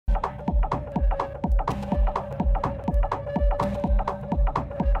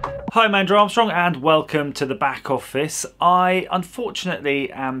Hi, I'm Andrew Armstrong and welcome to the back office. I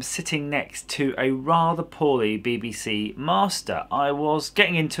unfortunately am sitting next to a rather poorly BBC master. I was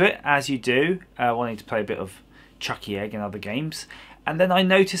getting into it, as you do, wanting to play a bit of Chucky Egg and other games, and then I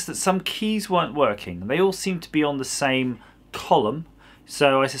noticed that some keys weren't working. They all seem to be on the same column,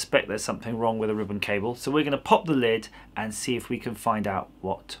 so I suspect there's something wrong with the ribbon cable. So we're going to pop the lid and see if we can find out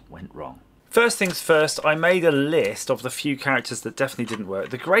what went wrong. First things first, I made a list of the few characters that definitely didn't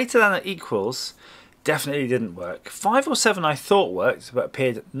work. The greater than or equals definitely didn't work. 5 or 7 I thought worked, but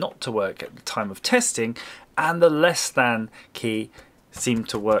appeared not to work at the time of testing, and the less than key seemed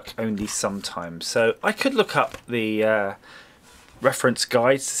to work only sometimes. So I could look up the reference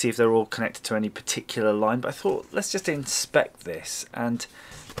guides to see if they're all connected to any particular line, but I thought let's just inspect this. And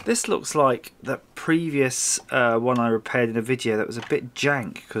this looks like the previous one I repaired in a video that was a bit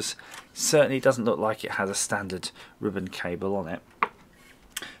jank, because certainly doesn't look like it has a standard ribbon cable on it.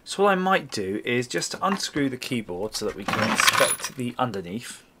 So what I might do is just unscrew the keyboard so that we can inspect the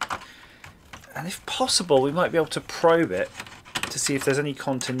underneath, and if possible we might be able to probe it to see if there's any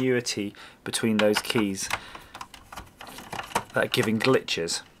continuity between those keys that are giving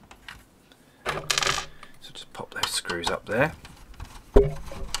glitches. So just pop those screws up there.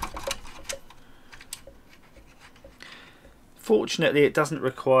 Fortunately, it doesn't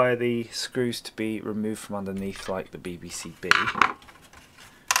require the screws to be removed from underneath like the BBC-B.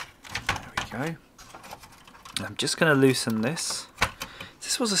 There we go. And I'm just going to loosen this.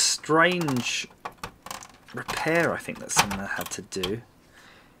 This was a strange repair, I think, that someone had to do.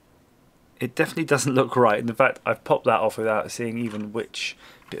 It definitely doesn't look right. In fact, I've popped that off without seeing even which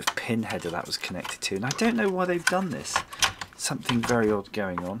bit of pin header that was connected to. And I don't know why they've done this. Something very odd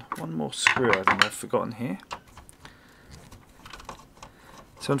going on. One more screw I think I've forgotten here.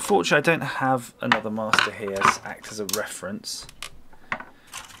 So unfortunately I don't have another master here to act as a reference.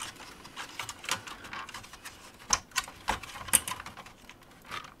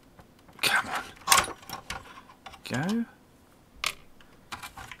 Come on. Go.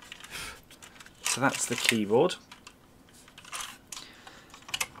 So that's the keyboard.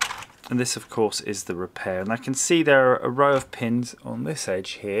 And this of course is the repair. And I can see there are a row of pins on this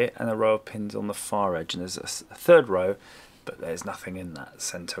edge here and a row of pins on the far edge. And there's a third row, but there's nothing in that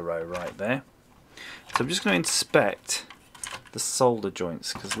center row right there. So I'm just going to inspect the solder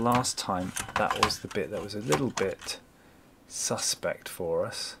joints, because last time that was the bit that was a little bit suspect for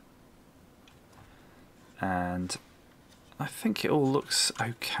us, and I think it all looks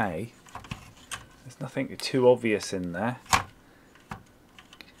okay. There's nothing too obvious in there.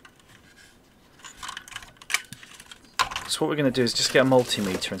 So what we're going to do is just get a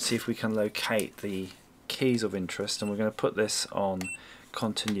multimeter and see if we can locate the keys of interest, and we're going to put this on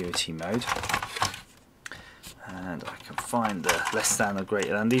continuity mode, and I can find the less than or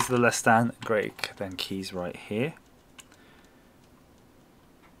greater than. These are the less than, greater than keys right here.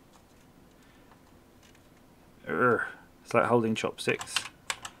 It's like holding chopsticks,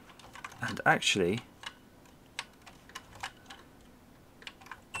 and actually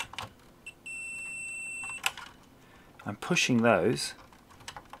I'm pushing those,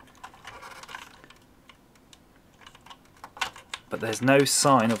 but there's no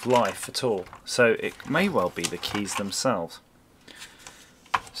sign of life at all, so it may well be the keys themselves.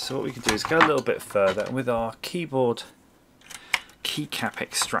 So what we can do is go a little bit further, and with our keyboard keycap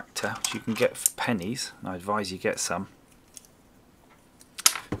extractor, which you can get for pennies, and I advise you get some,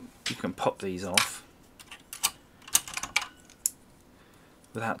 you can pop these off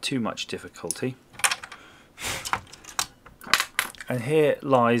without too much difficulty. And here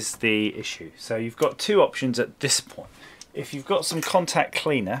lies the issue. So you've got two options at this point. If you've got some contact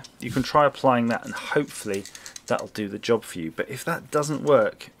cleaner, you can try applying that and hopefully that'll do the job for you. But if that doesn't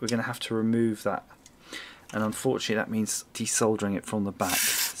work, we're going to have to remove that. And unfortunately that means desoldering it from the back.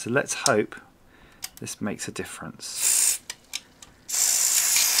 So let's hope this makes a difference.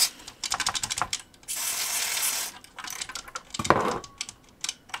 I'm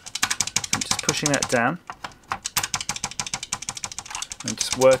just pushing that down and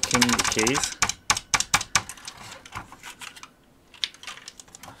just working the keys.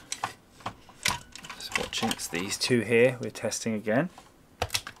 It's these two here we're testing again.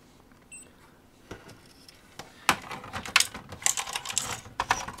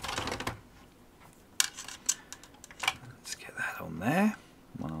 Let's get that on there,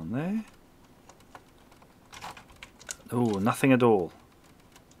 one on there. Oh, nothing at all.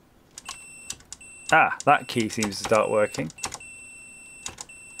 Ah, that key seems to start working.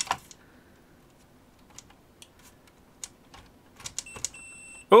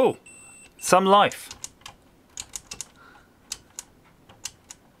 Oh, some life.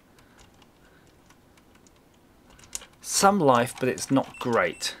 some life, but it's not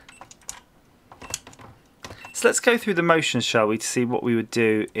great. So let's go through the motions, shall we, to see what we would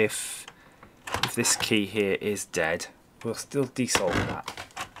do if this key here is dead. We'll still desolder that.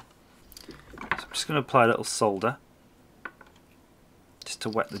 So I'm just going to apply a little solder just to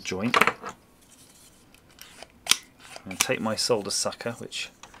wet the joint. I'm going to take my solder sucker,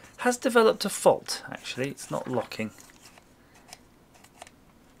 which has developed a fault actually, it's not locking.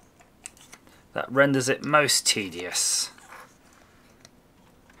 That renders it most tedious.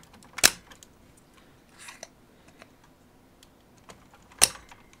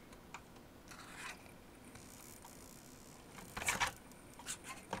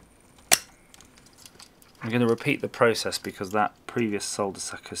 I'm going to repeat the process because that previous solder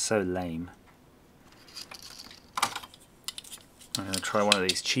sucker is so lame. I'm going to try one of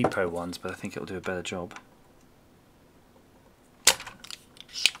these cheapo ones, but I think it'll do a better job.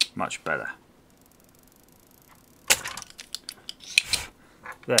 Much better.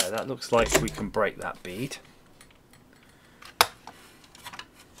 There, that looks like we can break that bead.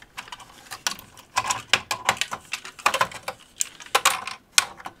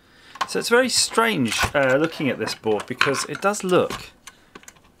 So it's very strange looking at this board, because it does look,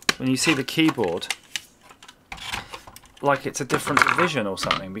 when you see the keyboard, like it's a different division or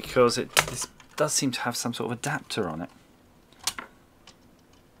something, because this does seem to have some sort of adapter on it.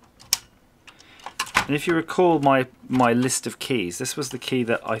 And if you recall my list of keys, this was the key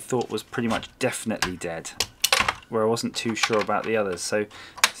that I thought was pretty much definitely dead, where I wasn't too sure about the others. So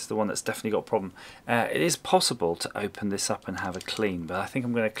this is the one that's definitely got a problem. It is possible to open this up and have a clean, but I think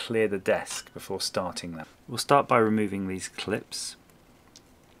I'm going to clear the desk before starting that. We'll start by removing these clips.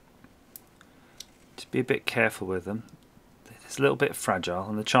 Just be a bit careful with them. It's a little bit fragile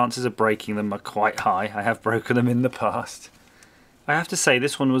and the chances of breaking them are quite high. I have broken them in the past. I have to say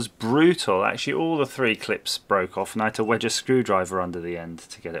this one was brutal. Actually all the 3 clips broke off and I had to wedge a screwdriver under the end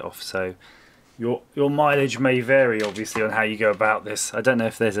to get it off. So your mileage may vary obviously on how you go about this. I don't know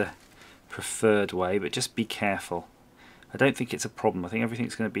if there's a preferred way, but just be careful. I don't think it's a problem. I think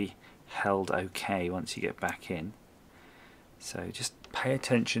everything's going to be held okay once you get back in. So just pay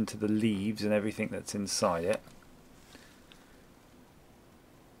attention to the leaves and everything that's inside it.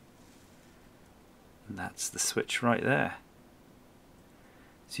 And that's the switch right there.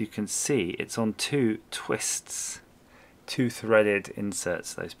 So you can see it's on 2 twists, 2 threaded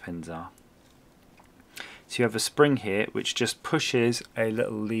inserts those pins are. So you have a spring here which just pushes a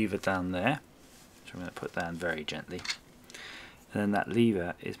little lever down there, which I'm going to put down very gently. And then that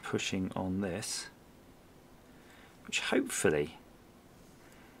lever is pushing on this, which hopefully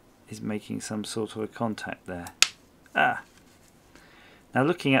is making some sort of a contact there. Ah! Now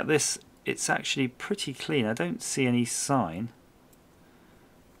looking at this, it's actually pretty clean. I don't see any sign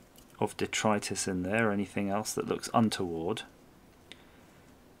of detritus in there or anything else that looks untoward.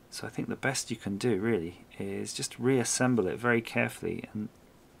 So I think the best you can do really is just reassemble it very carefully and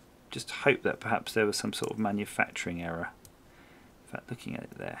just hope that perhaps there was some sort of manufacturing error. In fact, looking at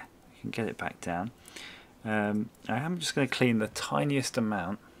it there, you can get it back down. I am just going to clean the tiniest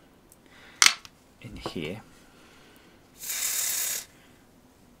amount in here, because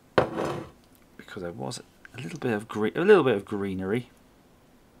there was a little bit of greenery.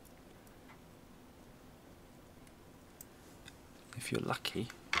 If you're lucky,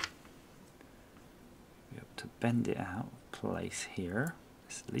 you'll be able to bend it out, place here,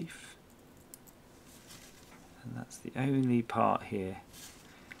 this leaf, and that's the only part here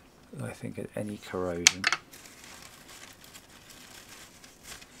that I think had any corrosion.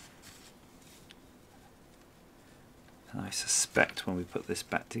 And I suspect when we put this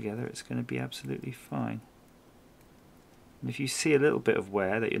back together it's going to be absolutely fine. And if you see a little bit of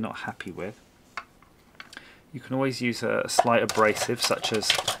wear that you're not happy with, you can always use a slight abrasive, such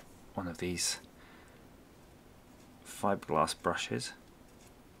as one of these fiberglass brushes,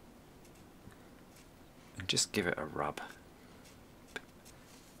 and just give it a rub.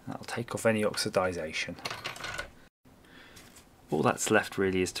 That'll take off any oxidization. All that's left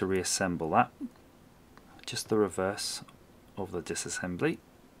really is to reassemble that. Just the reverse of the disassembly,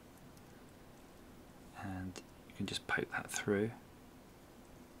 and you can just poke that through.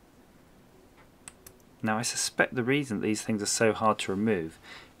 Now I suspect the reason that these things are so hard to remove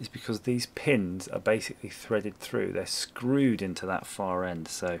is because these pins are basically threaded through. They're screwed into that far end,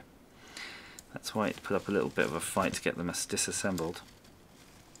 so that's why it put up a little bit of a fight to get them disassembled.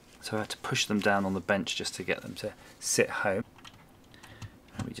 So I had to push them down on the bench just to get them to sit home.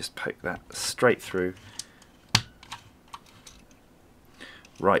 And we just poke that straight through,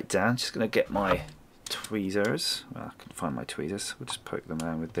 right down. Just going to get my tweezers. Well, I can find my tweezers. We'll just poke them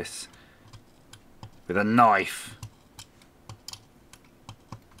down with this, with a knife.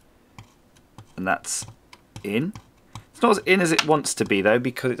 and that's in. It's not as in as it wants to be though,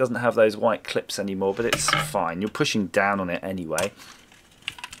 because it doesn't have those white clips anymore, but it's fine. You're pushing down on it anyway.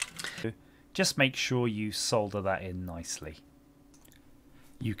 Just make sure you solder that in nicely.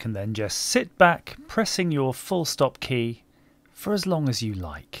 You can then just sit back, pressing your full stop key for as long as you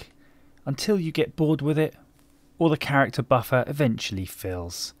like, until you get bored with it, or the character buffer eventually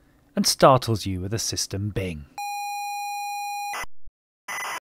fills and startles you with a system bing.